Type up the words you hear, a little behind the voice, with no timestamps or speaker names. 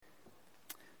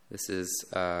This is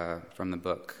from the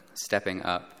book Stepping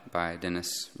Up by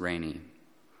Dennis Rainey.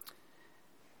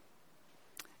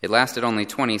 It lasted only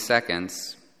 20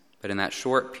 seconds, but in that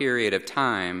short period of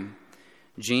time,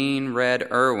 Jean Red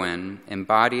Irwin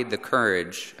embodied the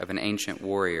courage of an ancient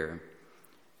warrior.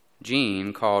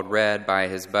 Jean, called Red by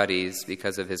his buddies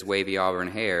because of his wavy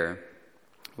auburn hair,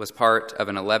 was part of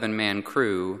an 11-man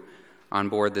crew on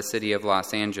board the City of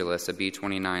Los Angeles, a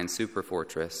B-29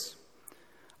 superfortress.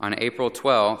 On April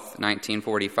 12,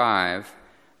 1945,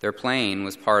 their plane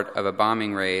was part of a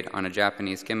bombing raid on a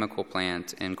Japanese chemical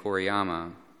plant in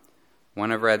Koriyama.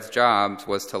 One of Red's jobs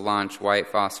was to launch white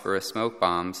phosphorus smoke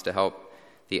bombs to help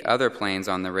the other planes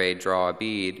on the raid draw a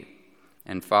bead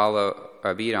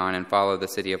on and follow the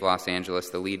City of Los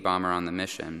Angeles, the lead bomber on the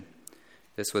mission.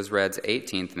 This was Red's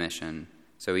 18th mission,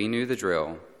 so he knew the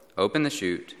drill: open the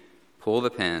chute, pull the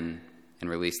pin,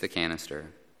 and release the canister.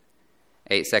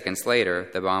 8 seconds later,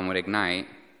 the bomb would ignite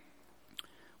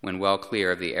when well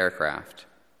clear of the aircraft.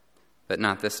 But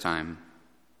not this time.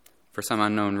 For some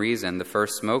unknown reason, the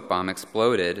first smoke bomb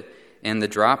exploded in the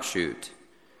drop chute,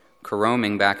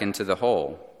 caroming back into the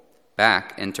hole,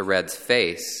 back into Red's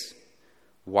face.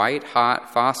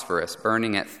 White-hot phosphorus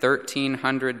burning at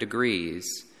 1,300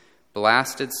 degrees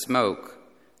blasted smoke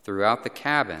throughout the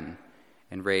cabin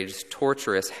and raged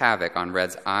torturous havoc on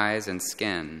Red's eyes and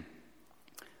skin.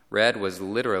 Red was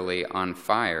literally on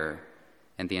fire,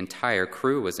 and the entire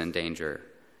crew was in danger.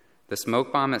 The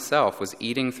smoke bomb itself was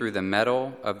eating through the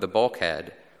metal of the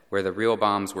bulkhead where the real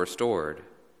bombs were stored.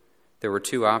 There were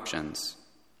two options: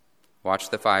 watch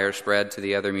the fire spread to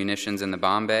the other munitions in the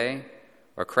bomb bay,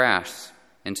 or crash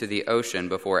into the ocean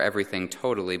before everything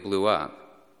totally blew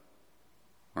up.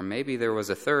 Or maybe there was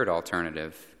a third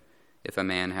alternative, if a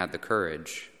man had the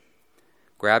courage.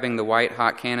 Grabbing the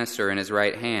white-hot canister in his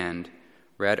right hand,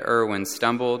 Red Irwin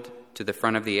stumbled to the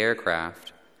front of the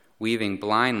aircraft, weaving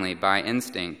blindly by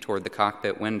instinct toward the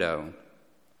cockpit window.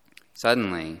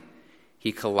 Suddenly,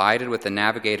 he collided with the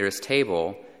navigator's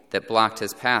table that blocked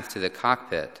his path to the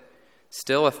cockpit.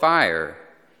 Still afire,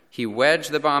 he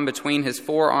wedged the bomb between his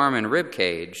forearm and rib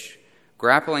cage,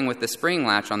 grappling with the spring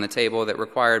latch on the table that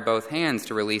required both hands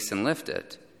to release and lift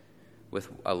it. With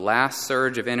a last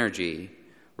surge of energy,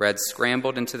 Red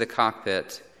scrambled into the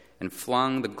cockpit and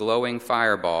flung the glowing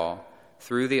fireball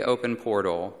through the open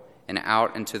portal and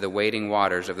out into the waiting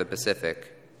waters of the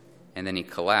Pacific, and then he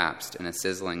collapsed in a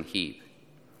sizzling heap.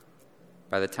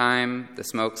 By the time the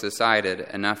smoke subsided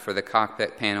enough for the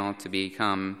cockpit panel to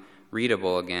become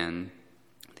readable again,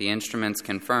 the instruments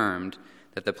confirmed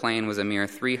that the plane was a mere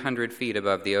 300 feet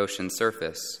above the ocean's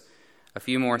surface. A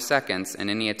few more seconds,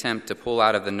 and any attempt to pull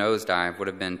out of the nosedive would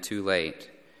have been too late.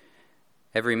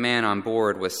 Every man on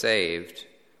board was saved,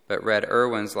 but Red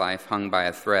Irwin's life hung by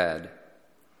a thread.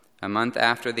 A month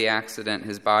after the accident,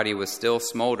 his body was still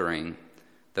smoldering,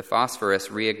 the phosphorus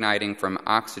reigniting from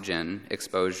oxygen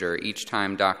exposure each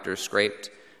time doctors scraped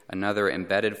another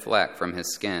embedded fleck from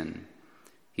his skin.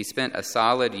 He spent a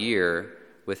solid year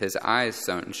with his eyes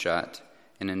sewn shut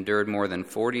and endured more than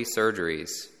 40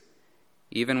 surgeries.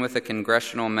 Even with a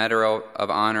Congressional Medal of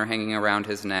Honor hanging around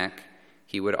his neck,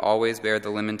 he would always bear the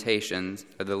limitations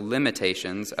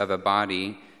of a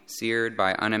body seared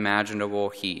by unimaginable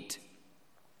heat.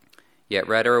 Yet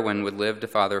Red Irwin would live to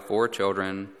father 4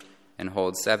 children and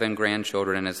hold 7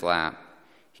 grandchildren in his lap.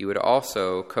 He would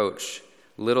also coach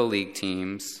Little League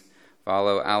teams,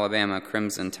 follow Alabama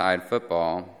Crimson Tide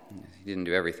football — he didn't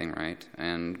do everything right —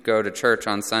 and go to church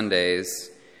on Sundays,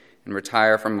 and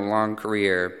retire from a long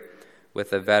career with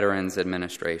the Veterans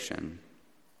Administration.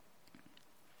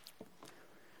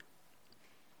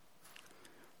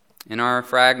 In our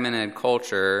fragmented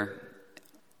culture,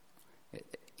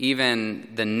 even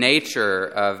the nature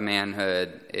of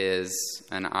manhood is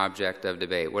an object of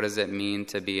debate. What does it mean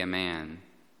to be a man?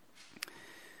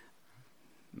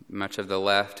 Much of the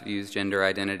left views gender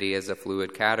identity as a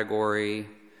fluid category,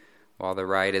 while the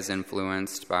right is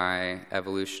influenced by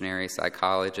evolutionary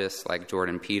psychologists like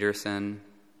Jordan Peterson.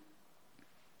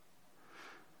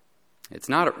 It's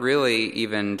not really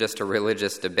even just a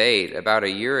religious debate. About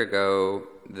a year ago,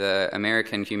 the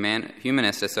American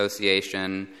Humanist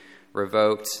Association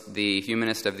revoked the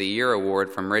Humanist of the Year award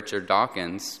from Richard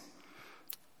Dawkins,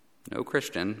 no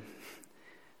Christian,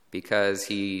 because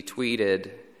he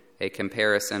tweeted a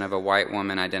comparison of a white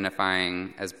woman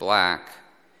identifying as black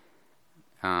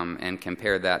and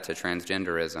compared that to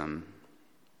transgenderism.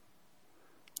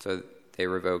 So they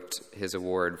revoked his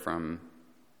award from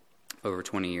over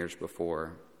 20 years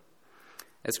before.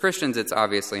 As Christians, it's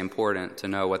obviously important to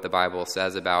know what the Bible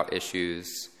says about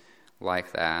issues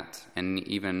like that, and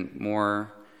even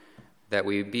more that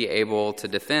we be able to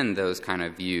defend those kind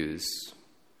of views.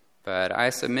 But I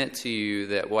submit to you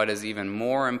that what is even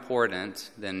more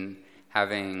important than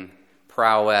having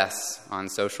prowess on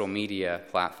social media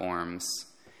platforms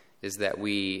is that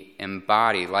we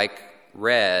embody, like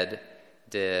Red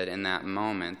did in that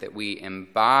moment, that we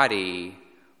embody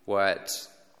what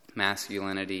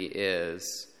masculinity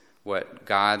is, what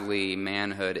godly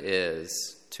manhood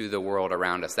is to the world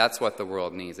around us. That's what the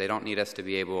world needs. They don't need us to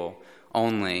be able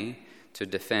only to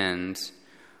defend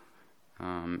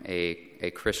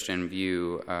a Christian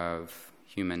view of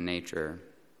human nature.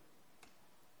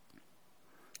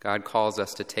 God calls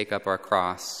us to take up our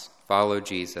cross, follow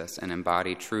Jesus, and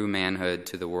embody true manhood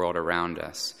to the world around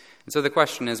us. And so the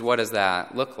question is, what does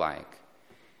that look like?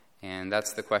 And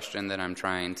that's the question that I'm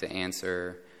trying to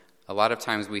answer. A lot of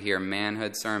times we hear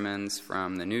manhood sermons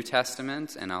from the New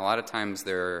Testament, and a lot of times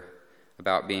they're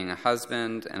about being a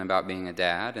husband and about being a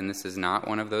dad, and this is not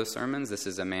one of those sermons. This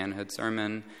is a manhood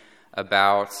sermon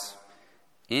about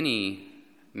any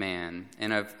man,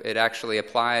 and it actually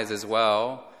applies as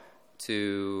well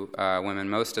to women.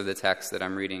 Most of the texts that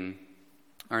I'm reading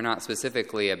are not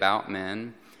specifically about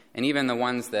men, and even the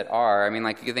ones that are, I mean,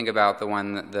 like you can think about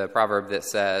the proverb that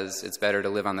says it's better to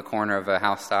live on the corner of a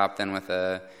housetop than with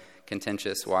a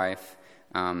contentious wife.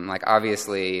 Like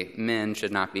obviously men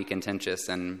should not be contentious,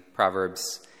 and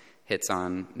Proverbs hits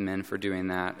on men for doing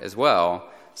that as well.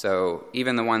 So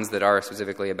even the ones that are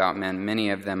specifically about men, many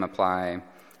of them apply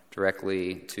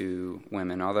directly to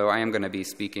women, although I am going to be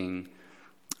speaking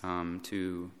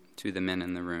to the men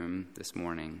in the room this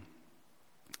morning.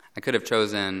 I could have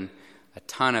chosen a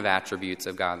ton of attributes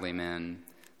of godly men,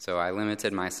 so I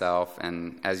limited myself,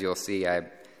 and as you'll see, I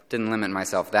didn't limit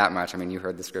myself that much. I mean, you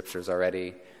heard the scriptures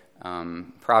already.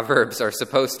 Proverbs are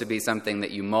supposed to be something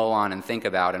that you mull on and think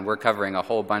about, and we're covering a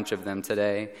whole bunch of them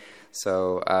today.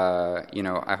 So,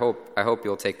 I hope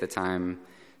you'll take the time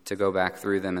to go back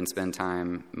through them and spend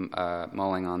time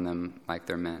mulling on them like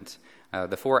they're meant.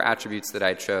 The 4 attributes that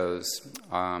I chose,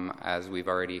 as we've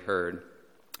already heard,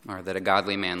 are that a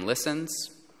godly man listens,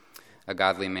 a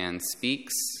godly man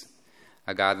speaks,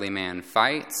 a godly man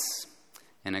fights,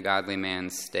 and a godly man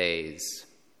stays.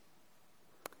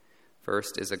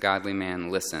 First is a godly man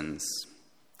listens.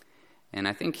 And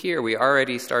I think here we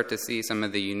already start to see some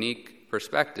of the unique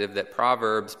perspective that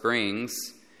Proverbs brings.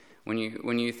 When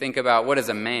you think about what is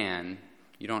a man,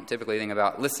 you don't typically think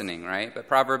about listening, right? But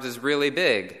Proverbs is really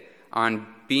big on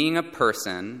being a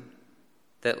person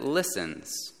that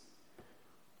listens.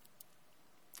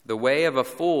 The way of a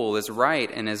fool is right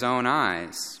in his own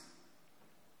eyes,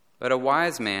 but a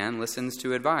wise man listens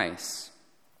to advice.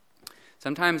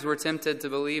 Sometimes we're tempted to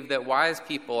believe that wise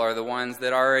people are the ones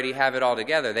that already have it all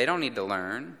together. They don't need to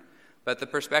learn. But the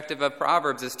perspective of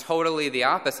Proverbs is totally the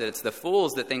opposite. It's the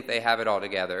fools that think they have it all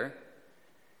together.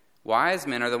 Wise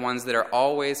men are the ones that are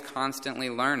always constantly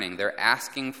learning. They're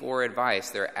asking for advice.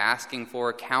 They're asking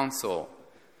for counsel.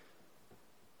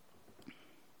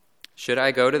 Should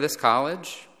I go to this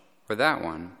college or that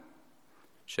one?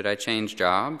 Should I change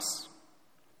jobs?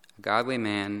 A godly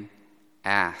man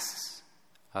asks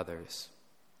others.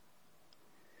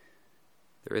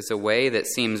 There is a way that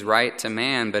seems right to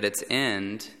man, but its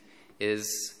end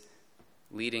is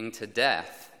leading to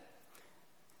death.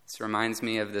 This reminds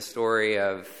me of the story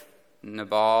of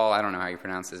Nabal, I don't know how you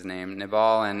pronounce his name,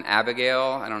 Nabal and Abigail.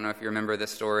 I don't know if you remember the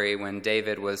story when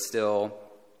David was still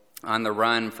on the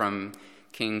run from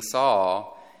King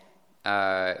Saul.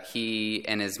 He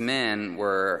and his men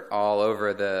were all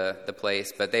over the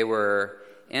place, but they were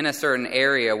in a certain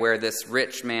area where this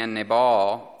rich man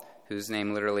Nabal, whose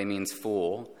name literally means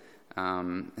fool,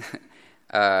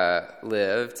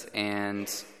 lived,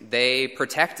 and they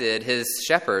protected his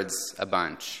shepherds a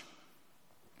bunch.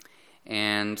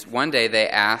 And one day they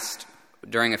asked,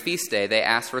 during a feast day, they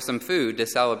asked for some food to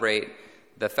celebrate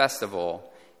the festival.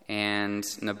 And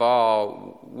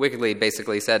Nabal wickedly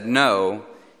basically said no.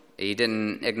 He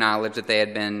didn't acknowledge that they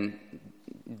had been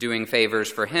doing favors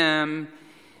for him.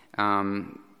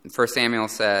 1 Samuel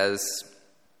says,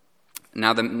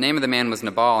 now the name of the man was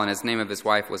Nabal, and his name of his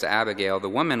wife was Abigail. The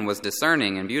woman was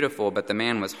discerning and beautiful, but the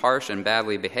man was harsh and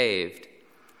badly behaved.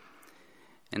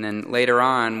 And then later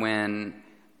on, when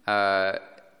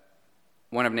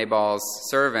one of Nabal's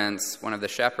servants, one of the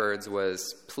shepherds,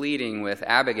 was pleading with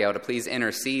Abigail to please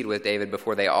intercede with David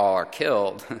before they all are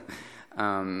killed,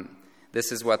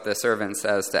 this is what the servant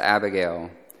says to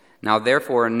Abigail. Now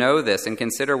therefore know this and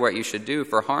consider what you should do,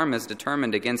 for harm is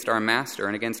determined against our master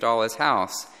and against all his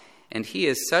house. And he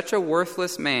is such a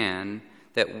worthless man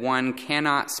that one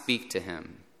cannot speak to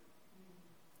him.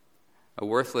 A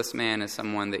worthless man is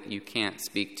someone that you can't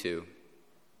speak to.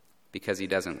 because he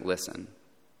doesn't listen.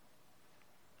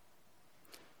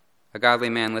 A godly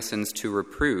man listens to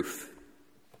reproof.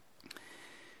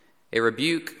 A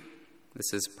rebuke,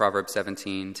 this is Proverbs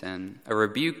 17:10. A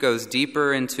rebuke goes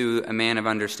deeper into a man of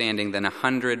understanding than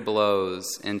 100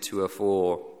 blows into a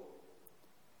fool.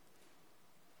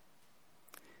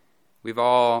 We've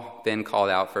all been called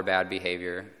out for bad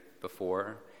behavior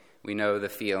before. We know the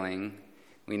feeling.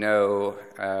 We know.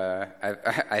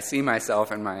 I see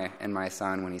myself in my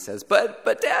son when he says, "But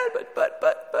Dad, but."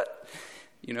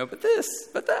 But this,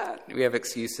 but that. We have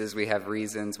excuses, we have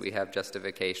reasons, we have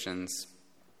justifications.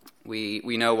 We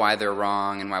know why they're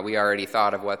wrong and why we already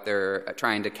thought of what they're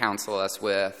trying to counsel us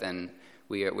with, and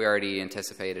we already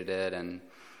anticipated it, and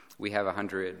we have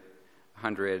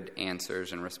 100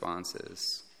 answers and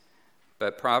responses.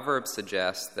 But Proverbs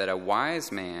suggests that a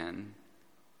wise man,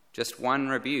 just one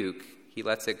rebuke, he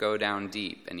lets it go down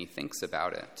deep and he thinks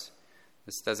about it.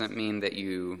 This doesn't mean that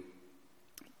you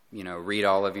read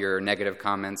all of your negative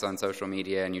comments on social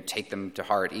media and you take them to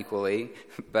heart equally,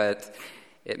 but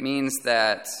it means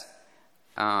that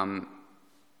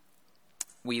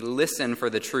we listen for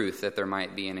the truth that there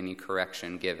might be in any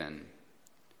correction given,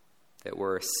 that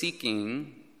we're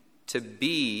seeking to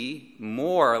be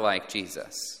more like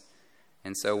Jesus,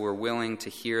 and so we're willing to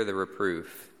hear the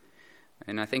reproof.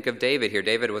 And I think of David here.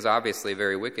 David was obviously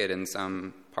very wicked in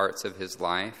some parts of his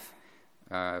life,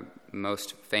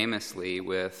 most famously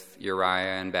with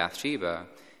Uriah and Bathsheba.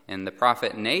 And the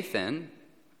prophet Nathan,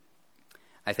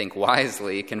 I think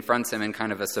wisely, confronts him in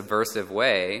kind of a subversive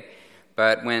way.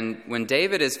 But when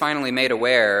David is finally made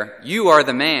aware, you are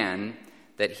the man,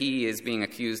 that he is being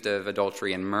accused of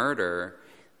adultery and murder,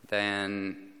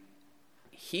 then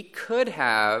he could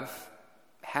have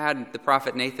had the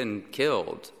prophet Nathan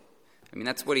killed. I mean,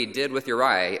 that's what he did with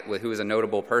Uriah, who was a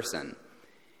notable person.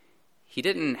 He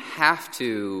didn't have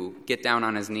to get down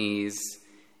on his knees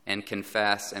and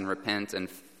confess and repent and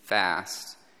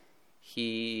fast.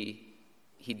 He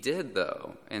did,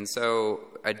 though. And so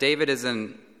David is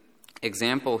an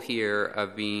example here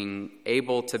of being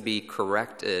able to be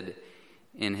corrected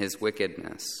in his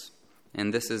wickedness.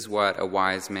 And this is what a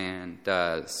wise man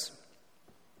does.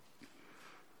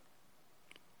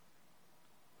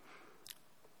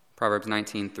 Proverbs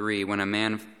 19:3, when a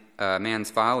man's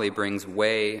folly brings his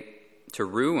way to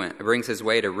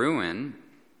ruin,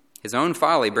 his own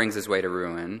folly brings his way to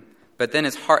ruin, but then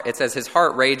it says his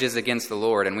heart rages against the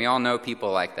Lord, and we all know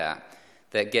people like that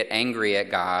get angry at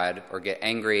God or get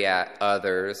angry at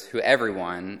others,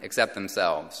 everyone except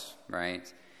themselves,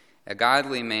 right? A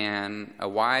godly man, a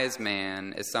wise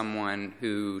man, is someone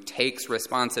who takes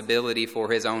responsibility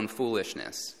for his own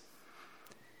foolishness.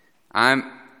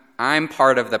 I'm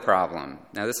part of the problem.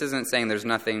 Now, this isn't saying there's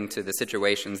nothing to the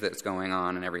situations that's going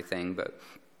on and everything, but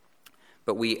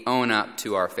we own up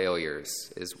to our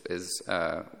failures is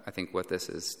I think what this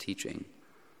is teaching.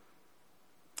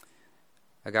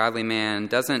 A godly man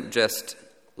doesn't just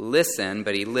listen,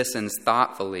 but he listens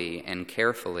thoughtfully and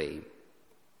carefully.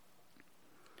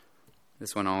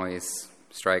 This one always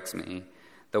strikes me.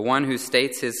 The one who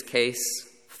states his case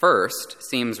first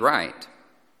seems right,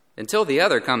 until the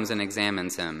other comes and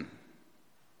examines him.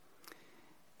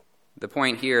 The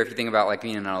point here, if you think about like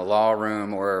being in a law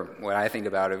room, or what I think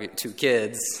about of two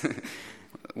kids,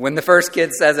 when the first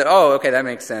kid says it, oh, okay, that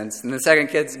makes sense. And the second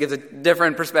kid gives a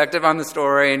different perspective on the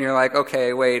story, and you're like,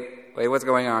 okay, wait, what's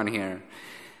going on here?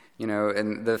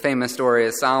 And the famous story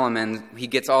is Solomon. He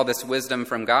gets all this wisdom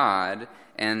from God,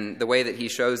 and the way that he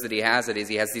shows that he has it is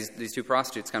he has these two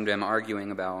prostitutes come to him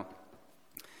arguing about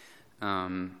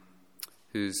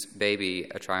whose baby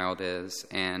a child is.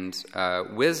 And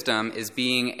wisdom is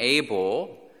being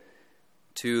able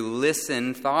to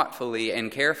listen thoughtfully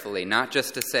and carefully, not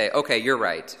just to say, okay, you're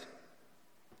right.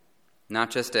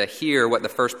 Not just to hear what the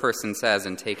first person says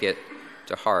and take it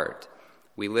to heart.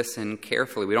 We listen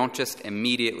carefully. We don't just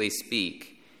immediately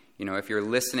speak. If you're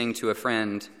listening to a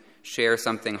friend share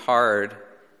something hard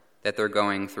that they're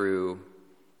going through,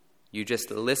 you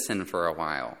just listen for a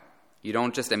while. You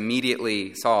don't just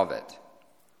immediately solve it.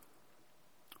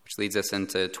 Which leads us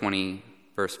into 20,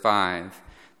 verse 5.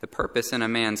 The purpose in a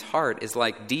man's heart is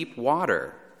like deep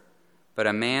water, but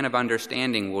a man of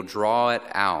understanding will draw it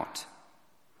out.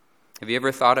 Have you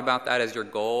ever thought about that as your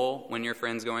goal when your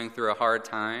friend's going through a hard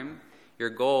time? Your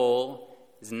goal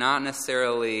is not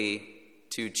necessarily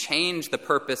to change the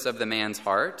purpose of the man's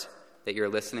heart that you're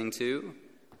listening to,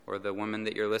 or the woman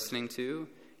that you're listening to.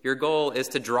 Your goal is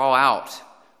to draw out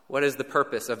what is the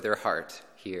purpose of their heart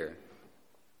here.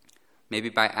 Maybe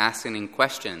by asking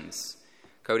questions.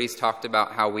 Cody's talked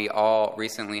about how we all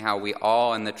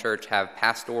in the church have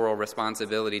pastoral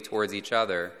responsibility towards each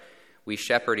other. we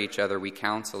shepherd each other, we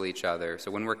counsel each other.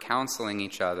 So when we're counseling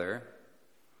each other,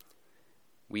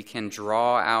 we can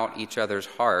draw out each other's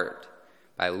heart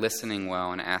by listening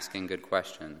well and asking good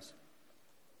questions.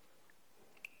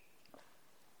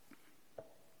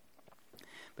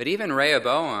 But even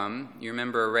Rehoboam, you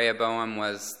remember Rehoboam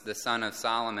was the son of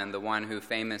Solomon, the one who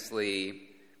famously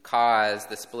caused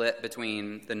the split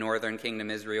between the northern kingdom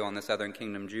Israel and the southern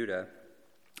kingdom Judah.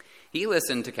 He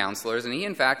listened to counselors, and he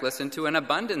in fact listened to an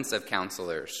abundance of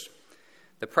counselors.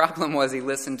 The problem was he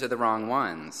listened to the wrong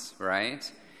ones, right?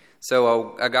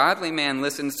 So a godly man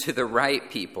listens to the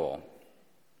right people.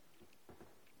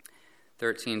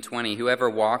 13:20, whoever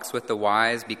walks with the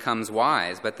wise becomes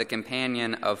wise, but the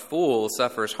companion of fools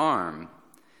suffers harm.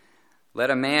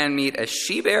 Let a man meet a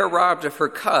she-bear robbed of her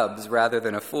cubs rather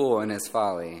than a fool in his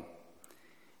folly.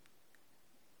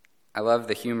 I love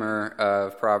the humor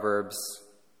of Proverbs.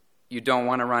 You don't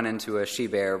want to run into a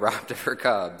she-bear robbed of her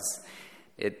cubs.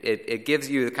 It gives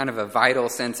you kind of a vital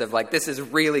sense of like, this is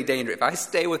really dangerous. If I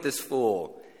stay with this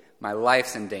fool, my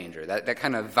life's in danger. That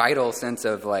kind of vital sense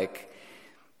of like,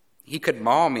 he could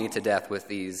maul me to death with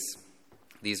these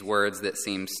words that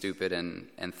seem stupid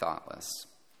and thoughtless.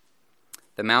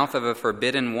 The mouth of a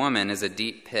forbidden woman is a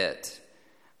deep pit.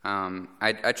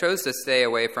 I chose to stay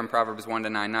away from Proverbs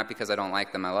 1-9, not because I don't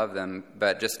like them, I love them,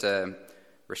 but just to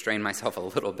restrain myself a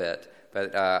little bit.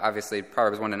 But obviously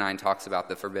Proverbs 1-9 talks about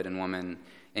the forbidden woman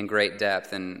in great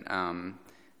depth and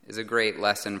is a great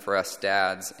lesson for us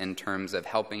dads in terms of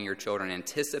helping your children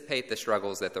anticipate the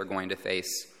struggles that they're going to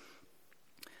face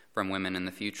from women in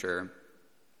the future.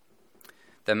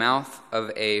 The mouth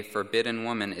of a forbidden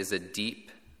woman is a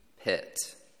deep pit.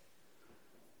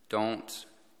 Don't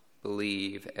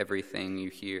believe everything you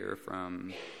hear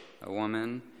from a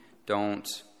woman.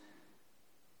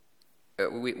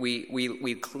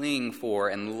 We cling for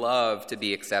and love to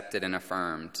be accepted and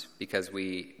affirmed because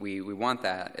we want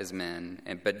that as men.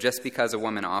 But just because a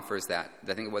woman offers that,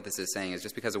 I think what this is saying is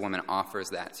just because a woman offers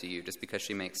that to you, just because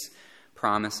she makes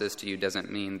promises to you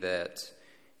doesn't mean that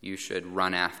you should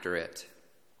run after it.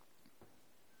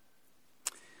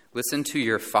 Listen to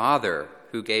your father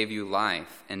who gave you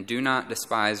life, and do not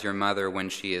despise your mother when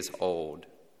she is old.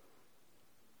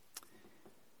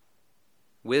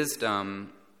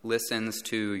 Wisdom listens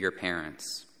to your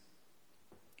parents.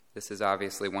 This is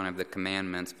obviously one of the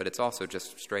commandments, but it's also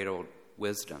just straight old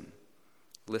wisdom.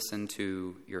 Listen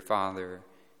to your father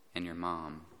and your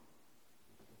mom.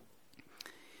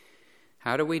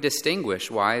 How do we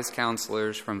distinguish wise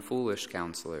counselors from foolish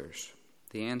counselors?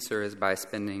 The answer is by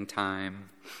spending time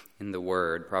in the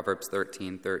Word. Proverbs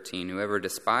 13:13, whoever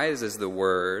despises the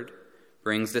Word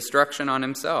brings destruction on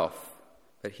himself,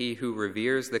 but he who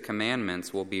reveres the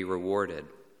commandments will be rewarded.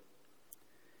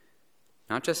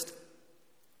 Not just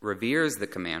reveres the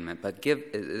commandment, but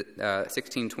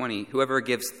 16:20, whoever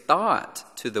gives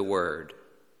thought to the Word.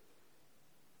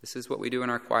 This is what we do in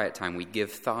our quiet time. We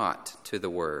give thought to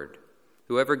the Word.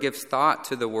 Whoever gives thought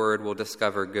to the Word will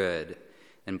discover good,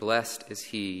 and blessed is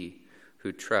he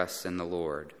who trusts in the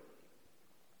Lord.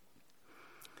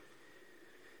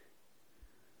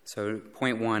 So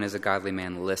point 1 is a godly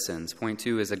man listens. Point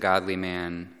 2 is a godly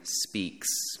man speaks.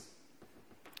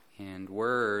 And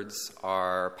words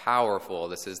are powerful.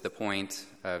 This is the point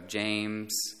of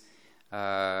James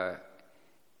that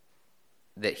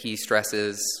he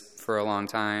stresses for a long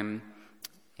time.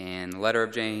 And the letter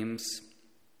of James,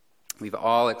 we've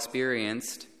all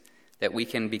experienced that we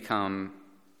can become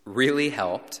really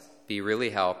helped, be really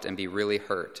helped, and be really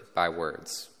hurt by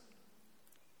words.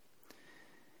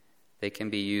 They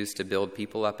can be used to build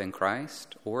people up in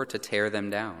Christ or to tear them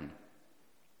down.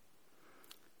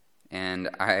 And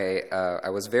I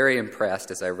was very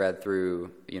impressed as I read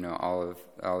through, all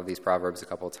of these proverbs a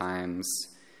couple times.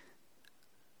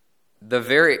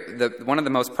 One of the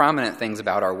most prominent things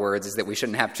about our words is that we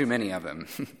shouldn't have too many of them.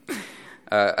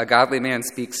 A godly man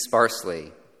speaks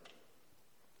sparsely.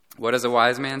 What does a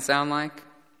wise man sound like?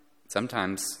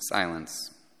 Sometimes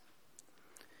silence.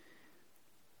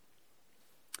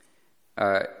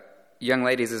 Young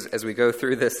ladies, as we go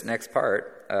through this next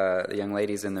part, the young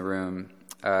ladies in the room,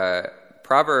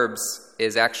 Proverbs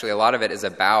is actually, a lot of it is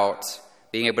about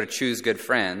being able to choose good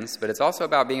friends, but it's also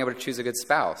about being able to choose a good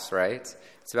spouse, right?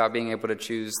 It's about being able to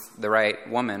choose the right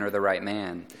woman or the right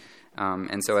man.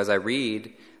 And so as I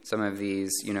read some of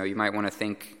these, you might want to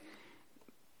think,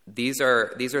 these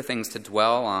are things to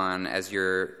dwell on as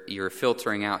you're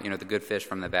filtering out, the good fish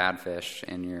from the bad fish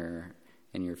in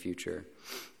your future.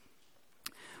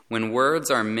 When words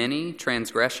are many,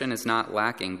 transgression is not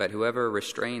lacking, but whoever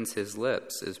restrains his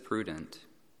lips is prudent.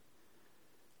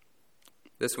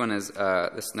 This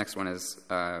next one is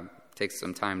takes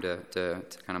some time to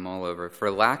kind of mull over.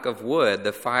 For lack of wood,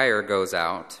 the fire goes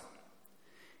out,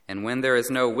 and when there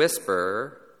is no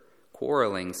whisper,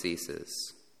 quarreling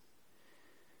ceases.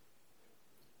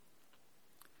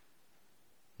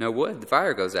 No wood, the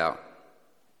fire goes out.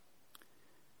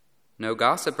 No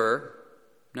gossiper,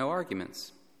 no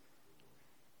arguments.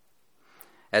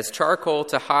 As charcoal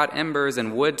to hot embers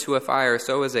and wood to a fire,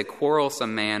 so is a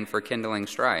quarrelsome man for kindling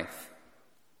strife.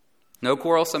 No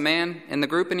quarrelsome man in the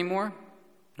group anymore?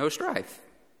 No strife.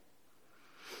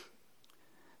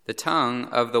 The tongue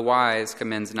of the wise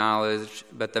commends knowledge,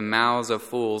 but the mouths of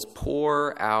fools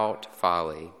pour out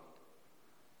folly.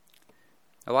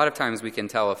 A lot of times we can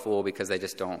tell a fool because they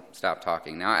just don't stop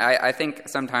talking. Now, I think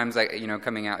sometimes, it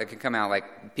can come out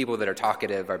like people that are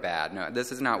talkative are bad. No,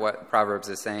 this is not what Proverbs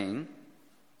is saying.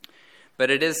 But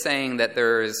it is saying that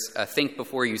there's a think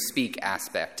before you speak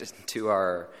aspect to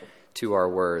our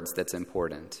words that's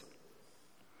important.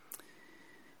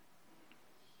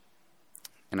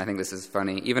 And I think this is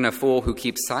funny. Even a fool who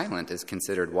keeps silent is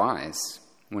considered wise.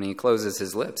 When he closes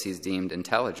his lips, he's deemed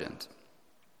intelligent.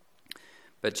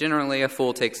 But generally, a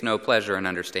fool takes no pleasure in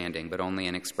understanding, but only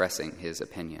in expressing his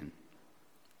opinion.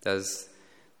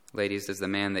 Ladies, does the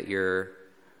man that you're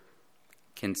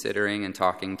considering and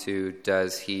talking to,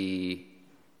 does he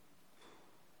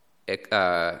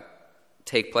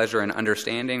take pleasure in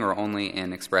understanding or only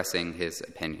in expressing his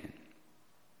opinion?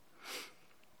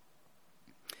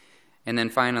 And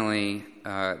then finally,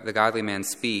 the godly man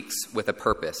speaks with a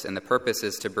purpose, and the purpose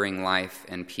is to bring life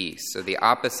and peace. So the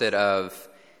opposite of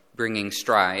bringing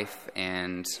strife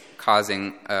and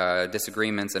causing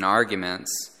disagreements and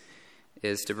arguments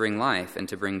is to bring life and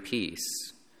to bring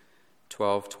peace.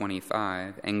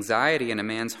 12:25, anxiety in a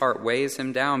man's heart weighs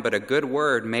him down, but a good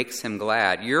word makes him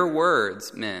glad. Your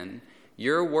words, men,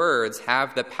 your words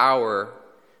have the power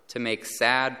to make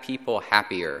sad people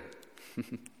happier.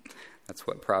 That's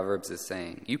what Proverbs is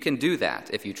saying. You can do that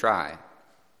if you try.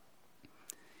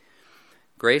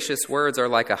 Gracious words are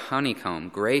like a honeycomb.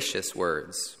 Gracious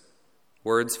words.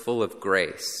 Words full of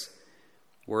grace.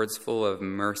 Words full of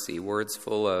mercy. Words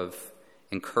full of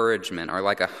encouragement are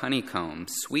like a honeycomb,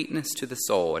 sweetness to the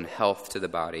soul and health to the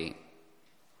body.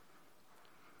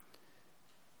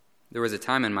 There was a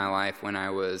time in my life when I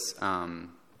was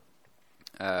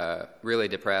really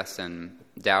depressed and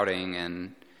doubting,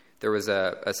 and there was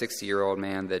a 60-year-old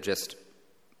man that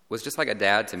was just like a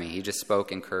dad to me. He just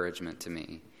spoke encouragement to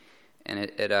me, and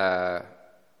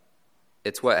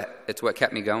it's what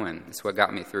kept me going. It's what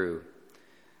got me through.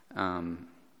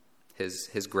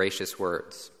 His gracious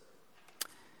words.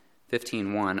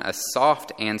 15:1, a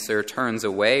soft answer turns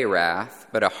away wrath,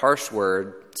 but a harsh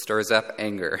word stirs up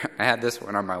anger. I had this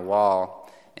one on my wall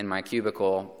in my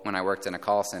cubicle when I worked in a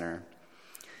call center.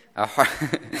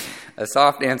 A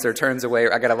soft answer turns away.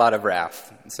 I got a lot of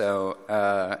wrath. So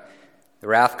the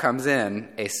wrath comes in.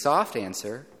 A soft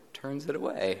answer turns it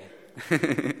away.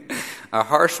 A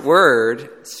harsh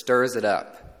word stirs it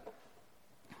up.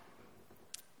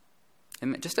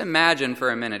 And just imagine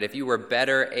for a minute if you were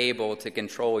better able to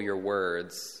control your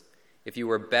words, if you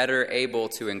were better able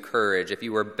to encourage, if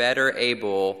you were better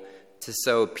able to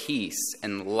sow peace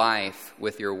and life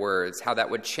with your words, how that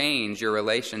would change your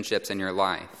relationships in your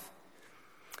life.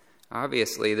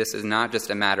 Obviously, this is not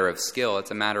just a matter of skill, it's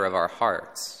a matter of our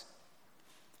hearts.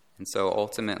 And so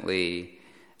ultimately,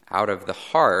 out of the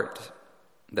heart,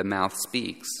 the mouth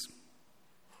speaks.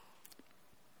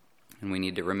 And we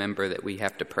need to remember that we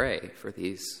have to pray for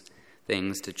these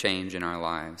things to change in our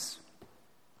lives.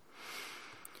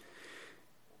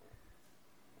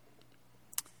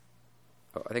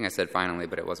 Oh, I think I said finally,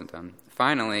 but it wasn't done.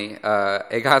 Finally,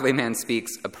 a godly man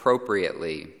speaks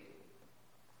appropriately.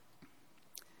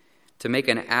 To make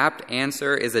an apt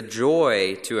answer is a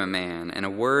joy to a man, and a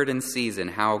word in season,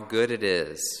 how good it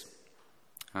is.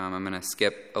 I'm going to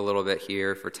skip a little bit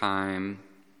here for time.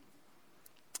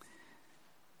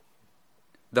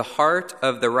 The heart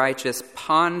of the righteous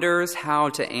ponders how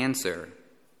to answer.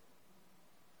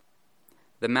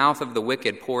 The mouth of the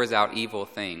wicked pours out evil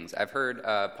things. I've heard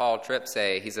Paul Tripp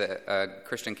say, he's a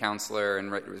Christian counselor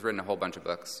and has written a whole bunch of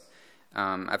books.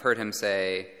 I've heard him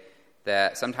say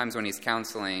that sometimes when he's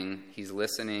counseling, he's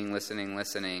listening,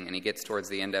 and he gets towards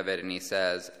the end of it and he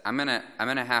says, I'm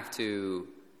gonna have to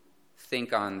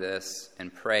think on this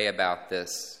and pray about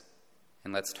this,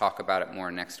 and let's talk about it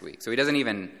more next week. So he doesn't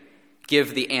even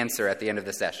give the answer at the end of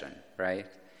the session, right?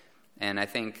 And I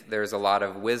think there's a lot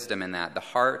of wisdom in that. The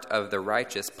heart of the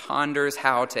righteous ponders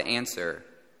how to answer.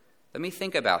 Let me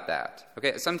think about that.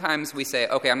 Okay, sometimes we say,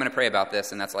 okay, I'm going to pray about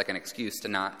this, and that's like an excuse to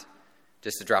not,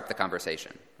 just to drop the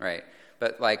conversation, right?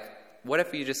 But like, what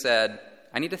if you just said,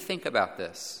 I need to think about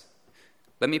this.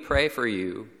 let me pray for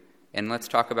you, and let's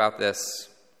talk about this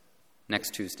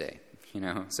next Tuesday,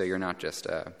 so you're not just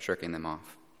shirking them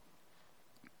off.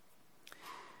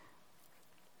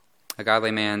 A godly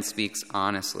man speaks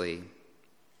honestly.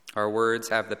 Our words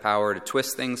have the power to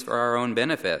twist things for our own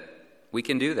benefit. We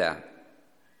can do that.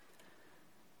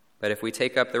 But if we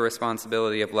take up the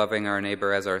responsibility of loving our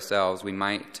neighbor as ourselves, we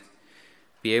might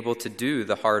be able to do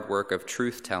the hard work of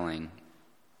truth-telling.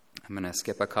 I'm going to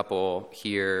skip a couple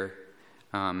here.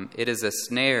 It is a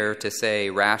snare to say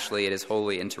rashly it is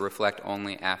holy and to reflect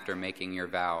only after making your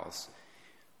vows.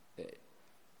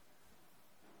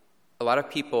 A lot of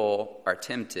people are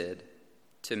tempted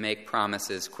to make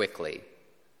promises quickly,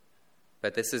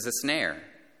 but this is a snare.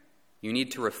 You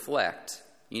need to reflect.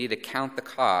 You need to count the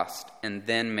cost and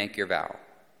then make your vow.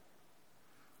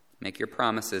 Make your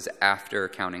promises after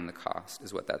counting the cost,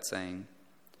 is what that's saying.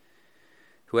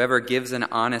 Whoever gives an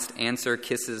honest answer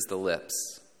kisses the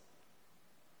lips.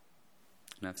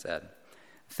 Enough said.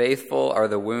 Faithful are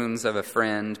the wounds of a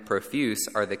friend, profuse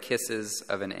are the kisses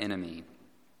of an enemy.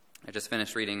 I just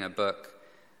finished reading a book.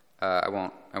 I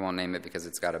won't name it because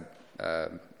it's got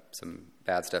some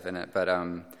bad stuff in it. But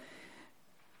a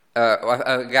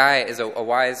guy is a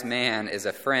wise man is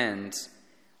a friend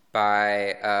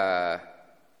by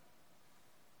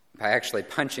actually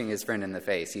punching his friend in the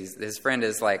face. His friend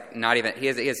is like not even. He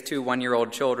has 2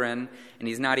 one-year-old children, and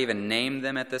he's not even named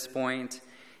them at this point.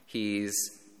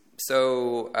 He's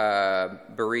so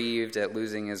bereaved at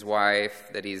losing his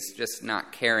wife that he's just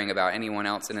not caring about anyone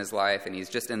else in his life, and he's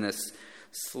just in this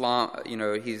slog.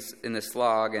 He's in this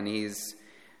slog, and he's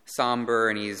somber,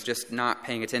 and he's just not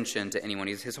paying attention to anyone.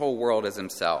 His whole world is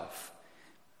himself,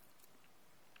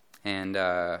 and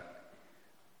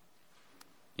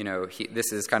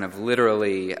this is kind of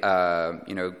literally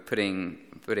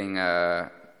putting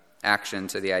action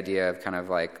to the idea of kind of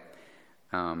like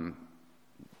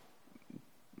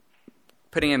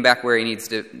putting him back where he needs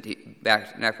to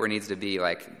be,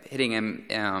 like hitting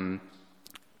him,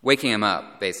 waking him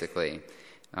up, basically.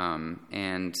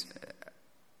 And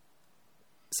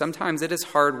sometimes it is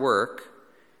hard work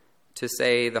to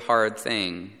say the hard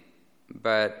thing,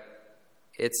 but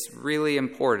it's really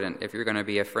important if you're going to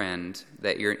be a friend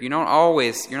that you're not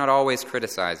always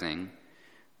criticizing,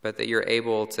 but that you're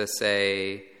able to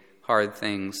say hard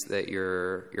things that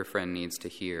your friend needs to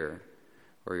hear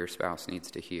or your spouse needs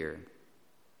to hear.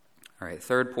 All right,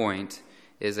 third point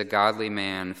is a godly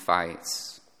man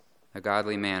fights. A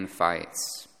godly man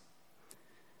fights.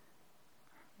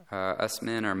 Us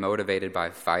men are motivated by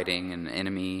fighting an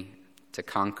enemy to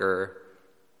conquer.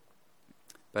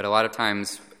 But a lot of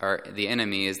times the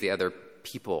enemy is the other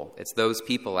people. It's those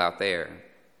people out there.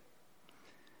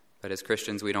 But as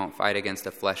Christians, we don't fight against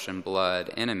a flesh and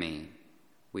blood enemy.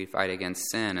 We fight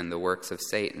against sin and the works of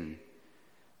Satan.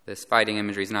 This fighting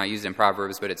imagery is not used in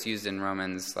Proverbs, but it's used in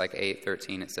Romans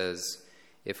 8:13. It says,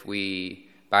 if we,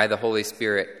 by the Holy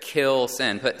Spirit, kill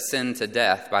sin, put sin to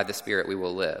death, by the Spirit we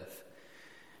will live.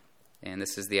 And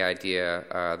this is the idea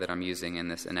that I'm using in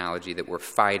this analogy, that we're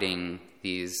fighting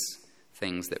these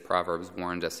things that Proverbs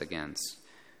warned us against.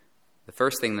 The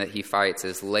first thing that he fights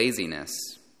is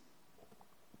laziness.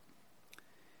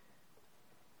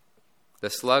 The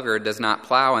sluggard does not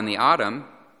plow in the autumn.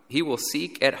 He will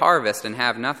seek at harvest and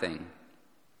have nothing.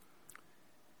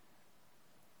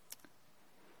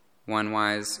 One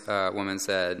wise woman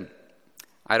said,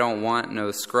 I don't want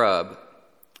no scrub.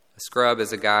 A scrub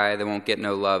is a guy that won't get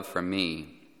no love from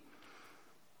me.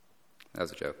 That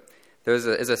was a joke. There is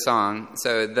a song.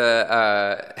 So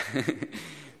the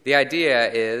the idea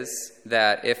is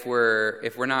that if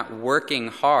we're not working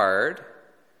hard,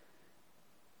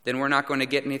 then we're not going to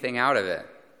get anything out of it.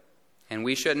 And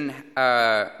we shouldn't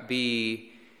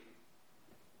be,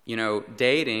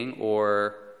 dating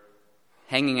or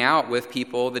hanging out with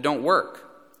people that don't work.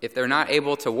 If they're not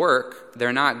able to work,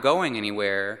 they're not going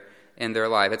anywhere in their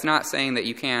life. It's not saying that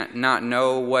you can't not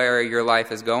know where your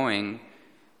life is going,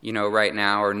 right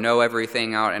now, or know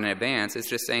everything out in advance. It's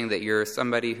just saying that you're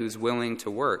somebody who's willing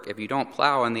to work. If you don't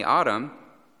plow in the autumn,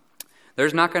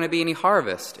 there's not going to be any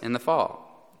harvest in the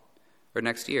fall or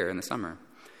next year in the summer.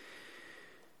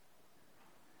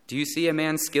 Do you see a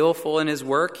man skillful in his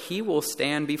work? He will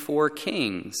stand before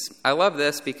kings. I love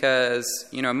this because,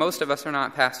 most of us are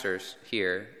not pastors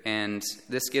here, and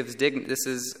this gives this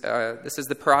is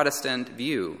the Protestant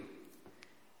view.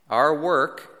 Our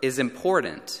work is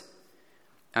important.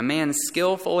 A man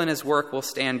skillful in his work will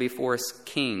stand before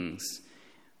kings.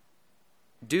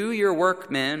 Do your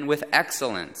work, men, with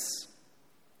excellence.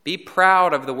 Be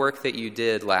proud of the work that you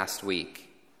did last week.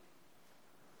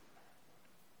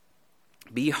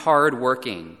 Be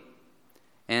hardworking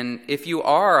And if you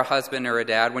are a husband or a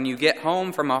dad, when you get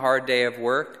home from a hard day of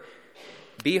work,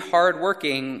 be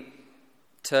hardworking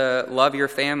to love your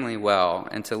family well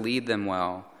and to lead them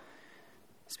well,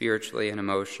 spiritually and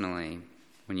emotionally,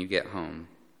 when you get home.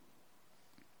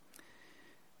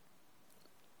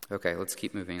 Okay, let's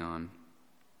keep moving on.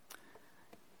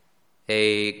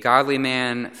 A godly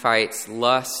man fights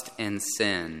lust and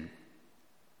sin.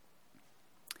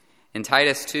 In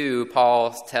Titus 2,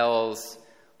 Paul tells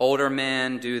older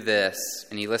men do this,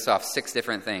 and he lists off 6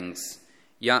 different things.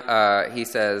 He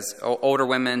says, older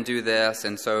women do this,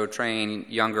 and so train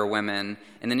younger women.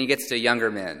 And then he gets to younger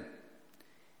men,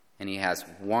 and he has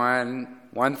one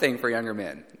thing for younger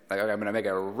men. Like, okay, I'm going to make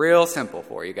it real simple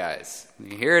for you guys.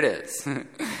 Here it is.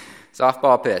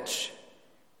 Softball pitch.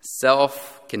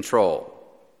 Self-control.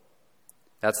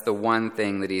 That's the one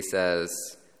thing that he says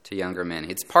to younger men.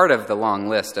 It's part of the long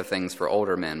list of things for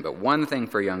older men, but one thing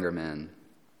for younger men.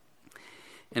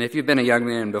 And if you've been a young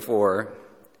man before,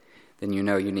 then you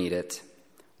know you need it.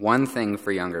 One thing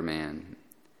for younger man.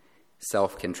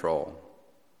 Self-control.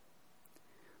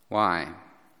 Why?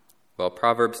 Well,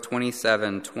 Proverbs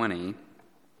 27:20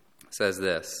 says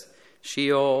this: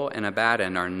 Sheol and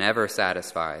Abaddon are never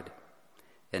satisfied,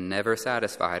 and never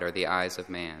satisfied are the eyes of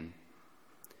man.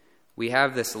 We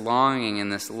have this longing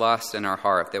and this lust in our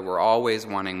heart that we're always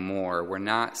wanting more. We're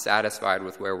not satisfied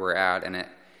with where we're at, and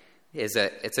it's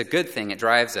a good thing. It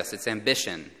drives us. It's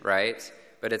ambition, right?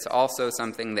 But it's also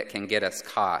something that can get us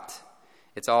caught.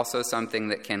 It's also something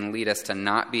that can lead us to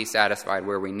not be satisfied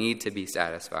where we need to be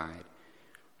satisfied.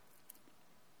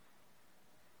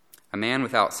 A man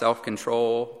without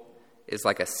self-control is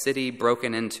like a city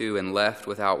broken into and left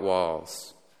without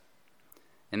walls.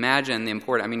 Imagine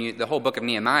the the whole book of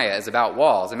Nehemiah is about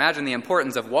walls. Imagine the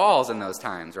importance of walls in those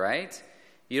times, right?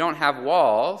 You don't have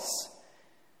walls,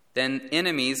 then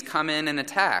enemies come in and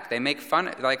attack. They make fun,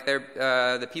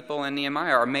 the people in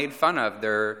Nehemiah are made fun of.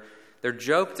 They're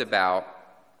joked about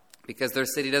because their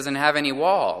city doesn't have any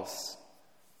walls.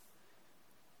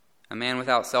 A man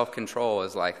without self-control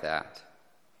is like that.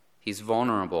 He's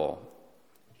vulnerable.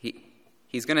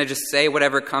 He's going to just say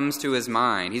whatever comes to his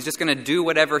mind. He's just going to do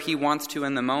whatever he wants to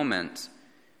in the moment.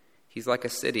 He's like a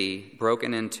city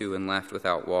broken into and left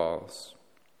without walls.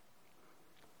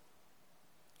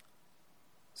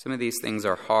 Some of these things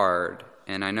are hard,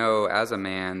 and I know as a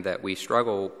man that we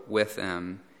struggle with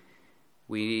them.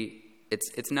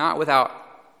 It's not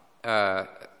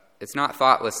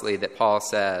thoughtlessly that Paul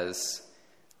says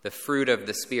the fruit of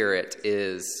the Spirit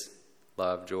is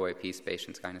love, joy, peace,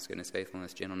 patience, kindness, goodness,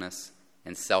 faithfulness, gentleness,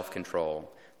 and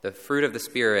self-control. The fruit of the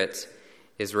Spirit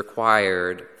is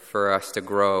required for us to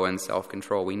grow in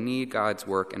self-control. We need God's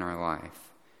work in our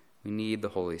life. We need the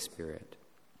Holy Spirit.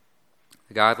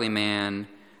 The godly man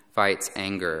fights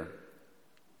anger.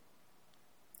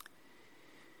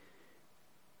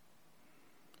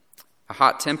 A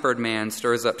hot-tempered man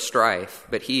stirs up strife,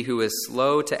 but he who is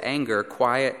slow to anger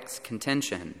quiets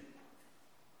contention.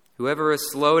 Whoever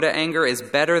is slow to anger is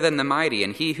better than the mighty,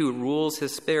 and he who rules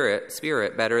his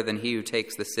spirit better than he who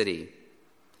takes the city.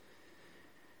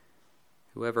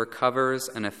 Whoever covers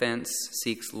an offense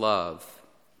seeks love,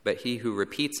 but he who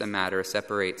repeats a matter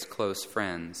separates close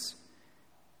friends.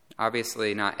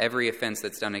 Obviously, not every offense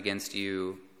that's done against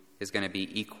you is going to be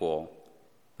equal,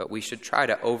 but we should try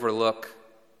to overlook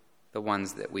the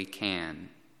ones that we can.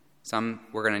 Some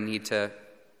we're going to need to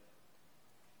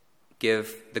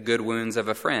give the good wounds of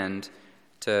a friend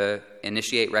to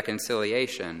initiate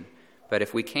reconciliation. But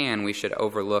if we can, we should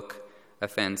overlook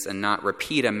offense and not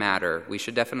repeat a matter. We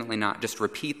should definitely not just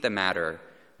repeat the matter.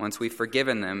 Once we've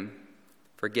forgiven them,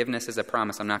 forgiveness is a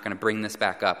promise. I'm not going to bring this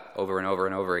back up over and over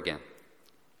and over again.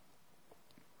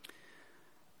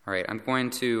 All right, I'm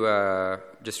going to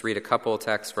just read a couple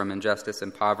texts from Injustice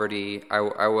and Poverty.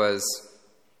 I was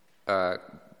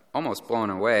almost blown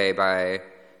away by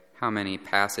how many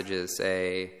passages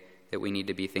say that we need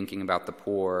to be thinking about the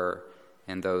poor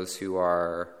and those who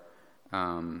are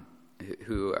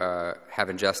who have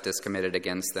injustice committed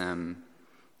against them.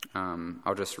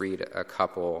 I'll just read a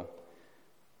couple.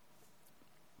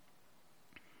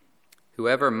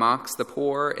 Whoever mocks the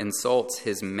poor insults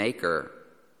his maker.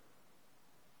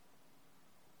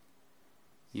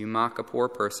 You mock a poor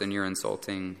person, you're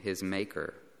insulting his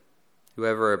maker.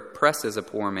 Whoever oppresses a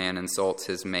poor man insults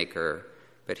his maker,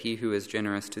 but he who is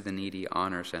generous to the needy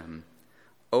honors him.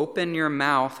 Open your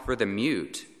mouth for the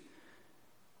mute,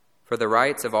 for the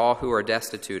rights of all who are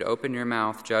destitute. Open your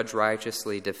mouth, judge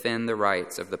righteously, defend the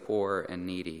rights of the poor and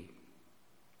needy.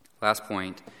 Last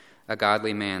point, a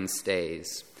godly man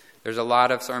stays. There's a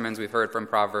lot of sermons we've heard from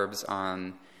Proverbs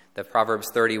on the Proverbs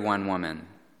 31 woman.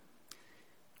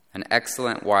 An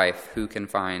excellent wife, who can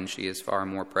find? She is far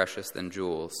more precious than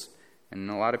jewels. And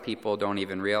a lot of people don't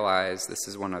even realize this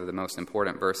is one of the most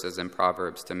important verses in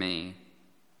Proverbs to me.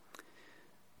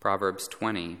 Proverbs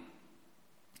 20.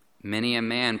 Many a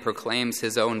man proclaims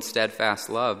his own steadfast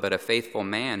love, but a faithful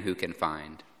man who can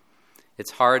find?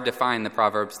 It's hard to find the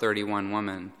Proverbs 31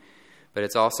 woman, but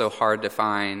it's also hard to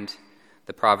find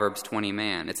the Proverbs 20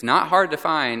 man. It's not hard to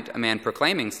find a man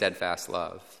proclaiming steadfast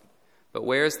love, but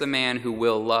where's the man who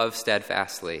will love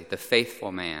steadfastly, the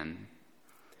faithful man?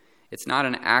 It's not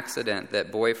an accident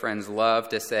that boyfriends love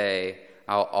to say,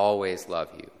 "I'll always love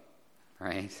you,"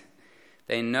 right?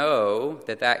 They know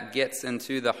that gets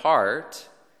into the heart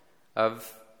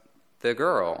of the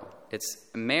girl.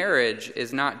 Marriage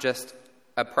is not just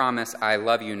a promise, "I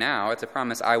love you now." It's a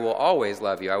promise, "I will always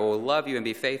love you. I will love you and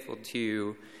be faithful to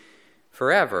you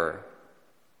forever."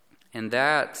 And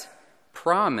that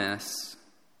promise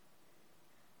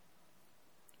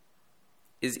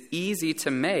is easy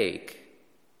to make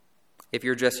if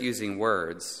you're just using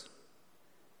words.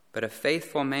 But a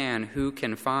faithful man, who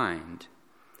can find?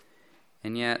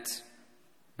 And yet,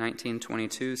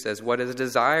 19:22 says, what is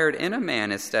desired in a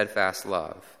man is steadfast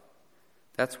love.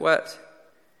 That's what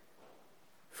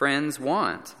friends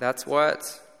want. That's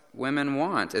what women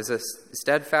want, is a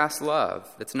steadfast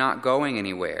love that's not going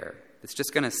anywhere. It's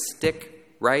just going to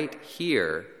stick right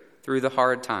here through the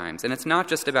hard times. And it's not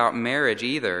just about marriage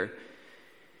either.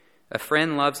 A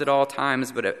friend loves at all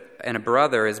times, and a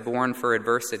brother is born for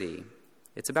adversity.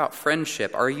 It's about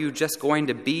friendship. Are you just going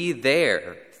to be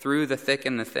there through the thick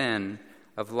and the thin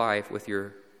of life with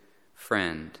your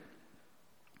friend?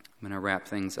 I'm going to wrap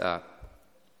things up.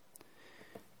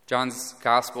 John's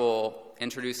Gospel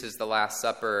introduces the Last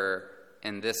Supper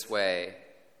in this way.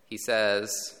 He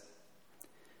says,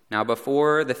 "Now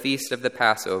before the feast of the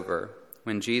Passover,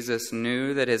 when Jesus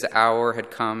knew that his hour had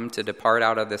come to depart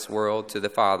out of this world to the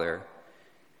Father,"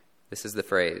 this is the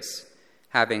phrase,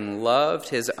 "having loved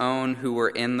his own who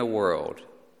were in the world,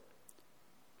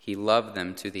 he loved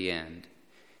them to the end."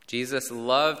 Jesus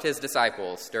loved his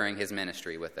disciples during his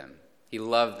ministry with them. He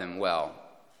loved them well.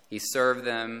 He served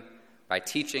them by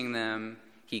teaching them.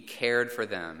 He cared for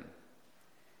them.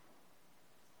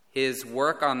 His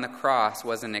work on the cross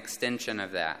was an extension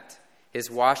of that. His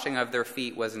washing of their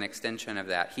feet was an extension of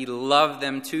that. He loved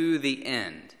them to the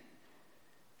end.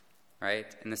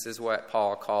 Right? And this is what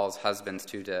Paul calls husbands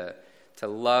to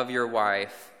love your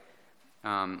wife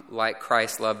like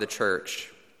Christ loved the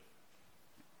church,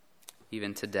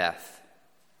 even to death.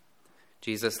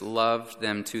 Jesus loved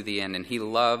them to the end, and he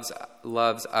loves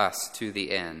us to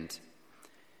the end.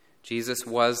 Jesus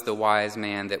was the wise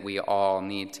man that we all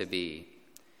need to be.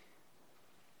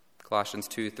 Colossians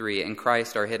 2:3, "In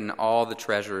Christ are hidden all the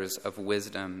treasures of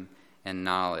wisdom and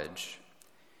knowledge."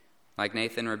 Like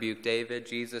Nathan rebuked David,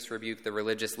 Jesus rebuked the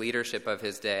religious leadership of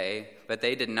his day, but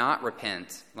they did not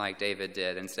repent like David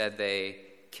did. Instead, they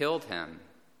killed him.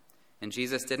 And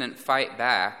Jesus didn't fight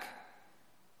back.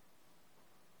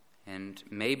 And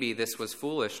maybe this was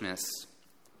foolishness.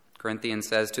 Corinthians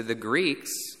says, to the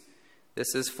Greeks,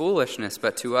 this is foolishness,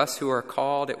 but to us who are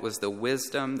called, it was the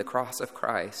wisdom, the cross of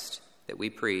Christ that we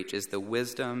preach, is the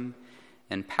wisdom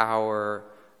and power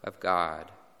of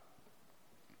God.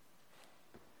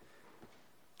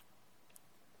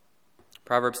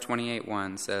 Proverbs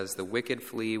 28:1 says, "The wicked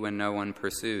flee when no one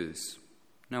pursues."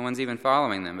 No one's even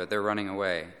following them, but they're running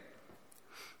away.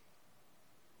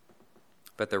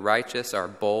 "But the righteous are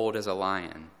bold as a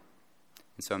lion."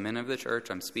 And so, men of the church,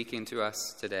 I'm speaking to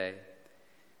us today.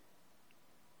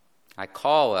 I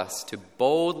call us to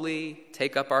boldly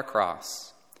take up our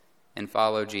cross and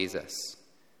follow Jesus.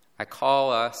 I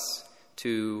call us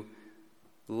to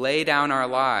lay down our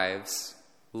lives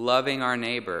loving our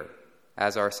neighbor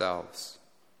as ourselves,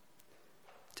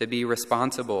 to be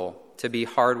responsible, to be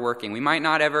hardworking. We might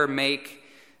not ever make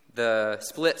the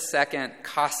split-second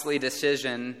costly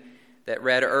decision that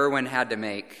Red Irwin had to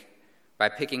make by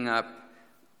picking up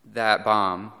that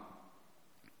bomb,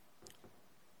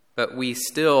 but we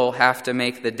still have to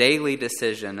make the daily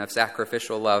decision of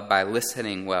sacrificial love by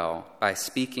listening well, by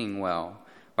speaking well,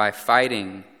 by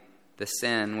fighting the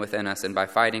sin within us, and by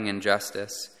fighting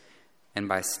injustice, and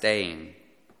by staying.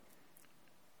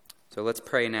 So let's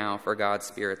pray now for God's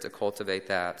Spirit to cultivate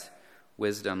that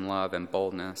wisdom, love, and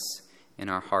boldness in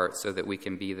our hearts so that we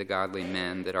can be the godly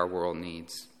men that our world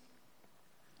needs.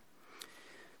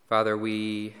 Father,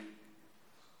 we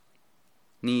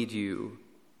need you.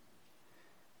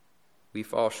 We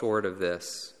fall short of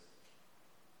this.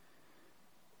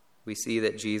 We see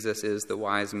that Jesus is the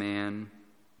wise man,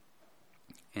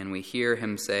 and we hear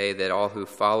him say that all who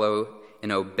follow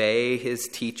and obey his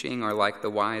teaching are like the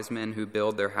wise men who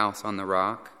build their house on the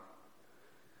rock.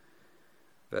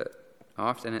 But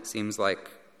often it seems like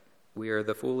we are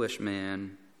the foolish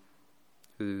man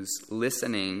who's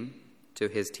listening to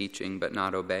his teaching but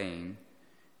not obeying.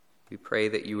 We pray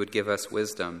that you would give us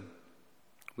wisdom.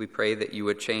 We pray that you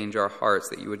would change our hearts,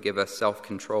 that you would give us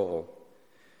self-control,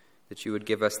 that you would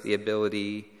give us the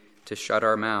ability to shut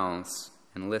our mouths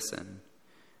and listen,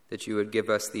 that you would give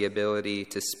us the ability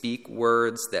to speak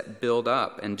words that build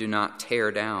up and do not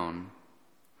tear down.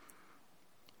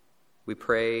 We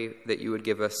pray that you would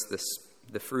give us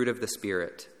the fruit of the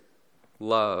Spirit: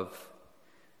 love,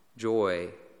 joy,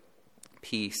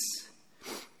 peace,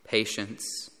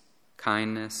 patience,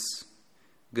 kindness,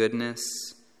 goodness,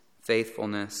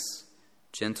 faithfulness,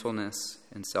 gentleness,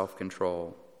 and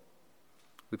self-control.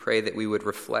 We pray that we would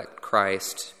reflect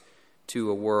Christ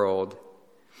to a world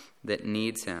that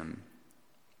needs him,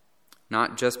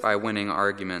 not just by winning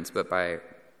arguments, but by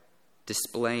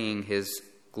displaying his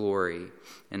glory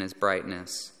and his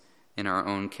brightness in our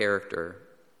own character.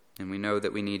 And we know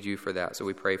that we need you for that, so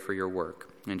we pray for your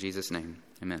work. In Jesus' name,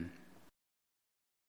 amen.